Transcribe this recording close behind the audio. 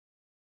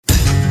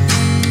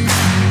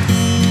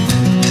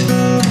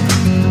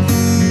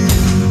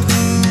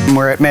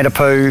We're at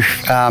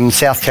Katipo,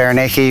 South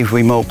Taranaki.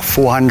 We milk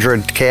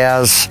 400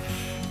 cows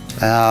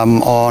on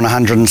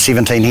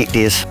 117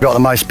 hectares. We've got the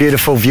most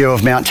beautiful view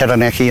of Mount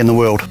Taranaki in the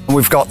world.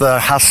 We've got the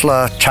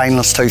Hustler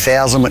Chainless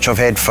 2000, which I've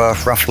had for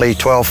roughly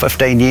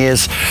 12-15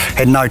 years.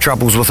 Had no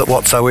troubles with it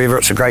whatsoever.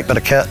 It's a great bit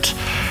of kit.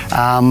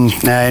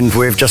 And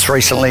we've just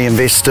recently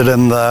invested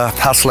in the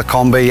Hustler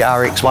Combi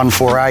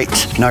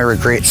RX148. No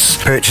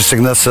regrets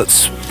purchasing this.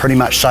 It's pretty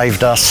much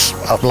saved us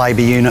a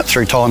labour unit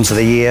through times of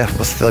the year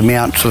with the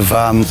amount of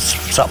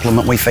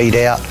supplement we feed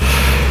out.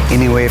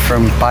 Anywhere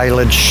from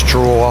baleage,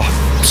 straw,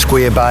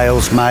 square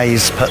bales,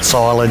 maize, pit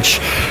silage.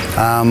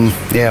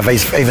 Yeah,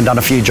 I've even done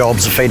a few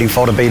jobs of feeding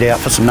fodder beet out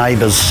for some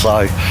neighbours,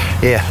 so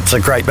yeah, it's a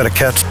great bit of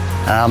kit.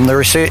 The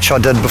research I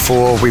did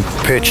before we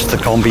purchased the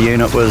combi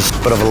unit was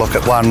a bit of a look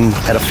at one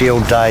at a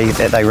field day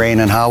that they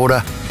ran in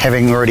Hawera.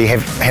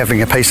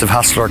 Having a piece of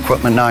Hustler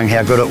equipment, knowing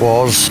how good it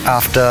was,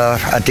 after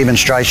a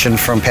demonstration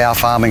from Power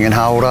Farming in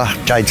Hawera,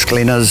 Jade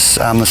Sklenas,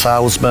 the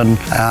salesman,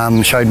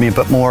 showed me a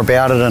bit more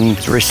about it, and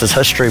the rest is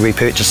history. We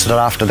purchased it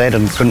after that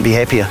and couldn't be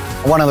happier.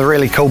 One of the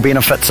really cool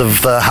benefits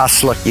of the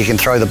Hustler, you can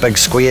throw the big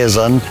squares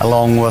in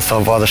along with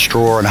either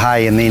straw and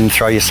hay and then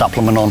throw your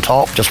supplement on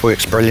top. Just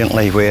works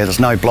brilliantly, where there's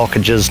no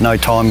blockages, no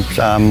time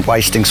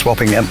wasting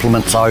swapping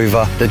implements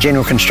over. The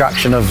general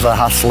construction of the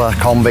Hustler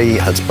Combi,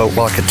 it's built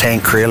like a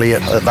tank really.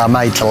 They're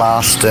made to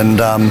last, and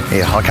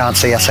yeah, I can't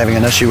see us having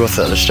an issue with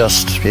it. It's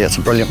just, yeah, it's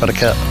a brilliant bit of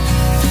kit.